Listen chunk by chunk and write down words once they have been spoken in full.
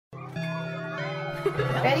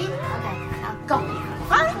Ready? Okay, now go.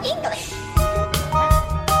 Fun English.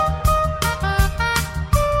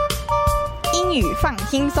 英语放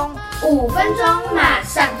轻松，5分钟马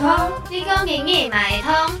上通，你讲英语买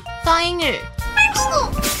通，放英语，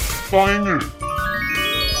放英语，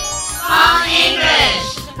放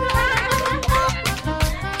English。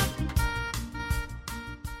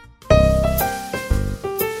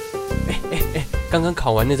刚刚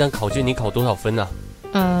考完那张考卷，你考多少分啊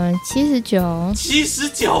？79。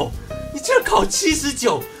79？你居然考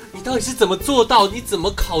79？你到底是怎么做到？你怎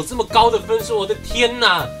么考这么高的分数？我的天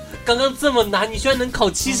哪！刚刚这么难，你居然能考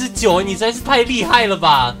79，你实在是太厉害了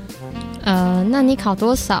吧？那你考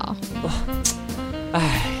多少？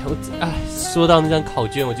说到那张考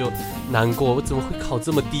卷我就难过，我怎么会考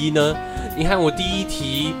这么低呢？你看我第一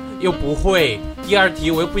题又不会，第二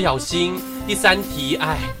题我又不小心，第三题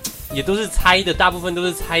也都是猜的，大部分都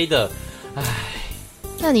是猜的，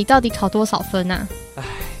那你到底考多少分啊？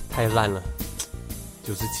太烂了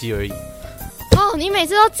，97而已。哦，你每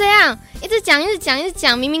次都这样，一直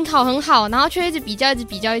讲，明明考很好，然后却一直比较，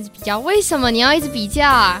为什么你要一直比较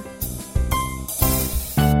啊？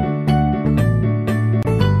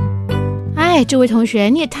这位同学，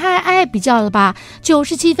你也太爱比较了吧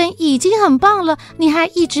？97分已经很棒了，你还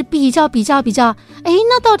一直比较。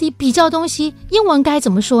那到底比较东西，英文该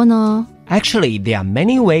怎么说呢？ Actually, there are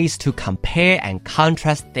many ways to compare and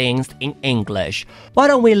contrast things in English. Why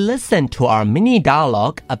don't we listen to our mini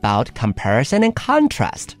dialogue about comparison and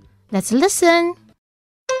contrast? Let's listen.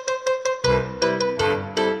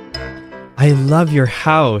 I love your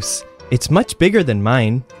house. It's much bigger than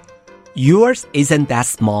mine. Yours isn't that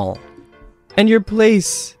small.And your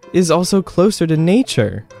place is also closer to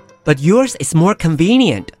nature. But yours is more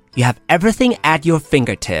convenient. You have everything at your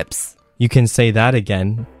fingertips. You can say that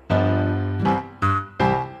again.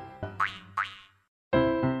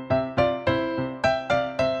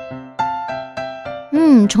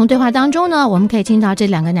 从对话当中呢，我们可以听到这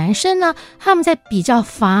两个男生呢，他们在比较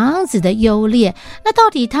房子的优劣。那到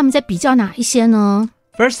底他们在比较哪一些呢？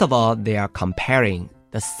 First of all, they are comparing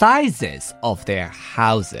the sizes of their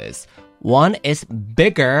houses.One is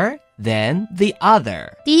bigger than the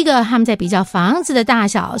other. 第一个他们在比较房子的大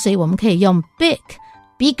小，所以我们可以用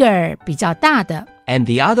bigger 比较大的。And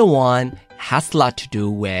the other one has a lot to do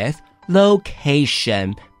with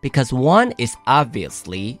location, because one is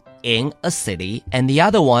obviously in a city and the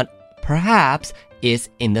other one perhaps is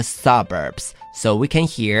in the suburbs. So we can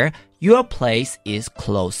hear your place is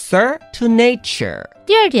closer to nature.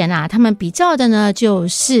 第二点他们比较的呢就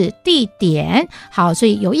是地点。好，所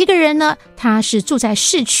以有一个人呢，他是住在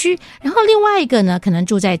市区，然后另外一个呢可能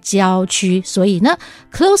住在郊区，所以呢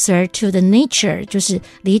closer to the nature 就是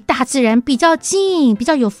离大自然比较近，比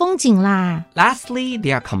较有风景啦。Lastly,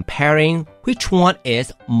 they are comparing which one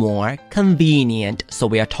is more convenient. So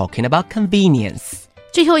we are talking about convenience.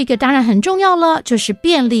最后一个当然很重要了，就是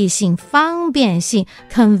便利性、方便性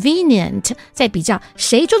convenient， 在比较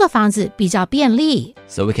谁住的房子比较便利。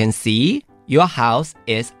 So we can see your house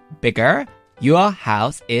is bigger, your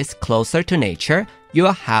house is closer to nature,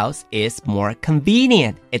 your house is more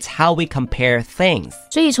convenient. It's how we compare things.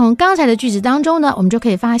 所以从刚才的句子当中呢，我们就可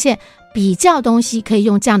以发现比较东西可以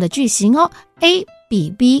用这样的句型哦。 A比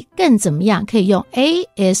B 更怎么样？可以用 A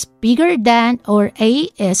is bigger than or A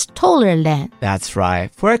is taller than. That's right.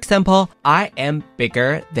 For example, I am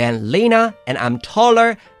bigger than Lena and I'm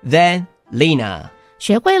taller than Lena.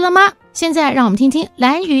 学会了吗？现在让我们听听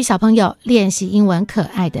蓝宇小朋友练习英文可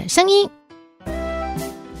爱的声音。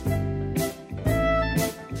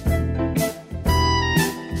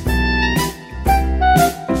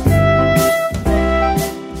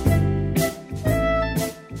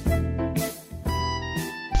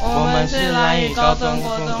我们是蓝宇高中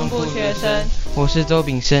国中部学生。我是周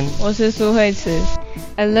炳生。我是苏慧慈。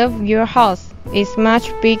I love your house. It's much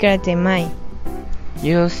bigger than mine.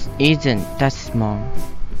 Yours isn't that small.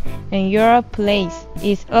 And your place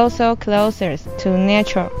is also closer to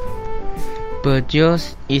nature. But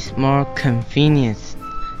yours is more convenient.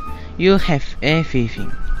 You have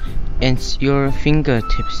everything at your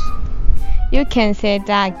fingertips. You can say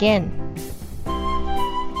that again.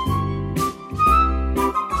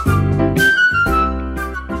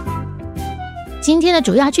今天的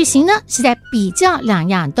主要句型呢是在比较两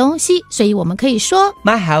样东西，所以我们可以说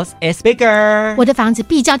My house is bigger. 我的房子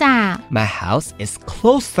比较大。 My house is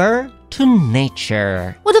closer to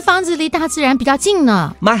nature. 我的房子离大自然比较近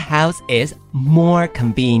呢。 My house is more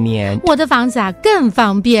convenient. 我的房子更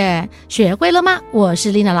方便。学会了吗？我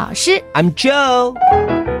是 Lina 老师。 I'm Joe.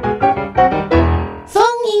 疯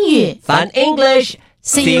英语 Fun English.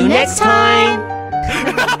 See you next time.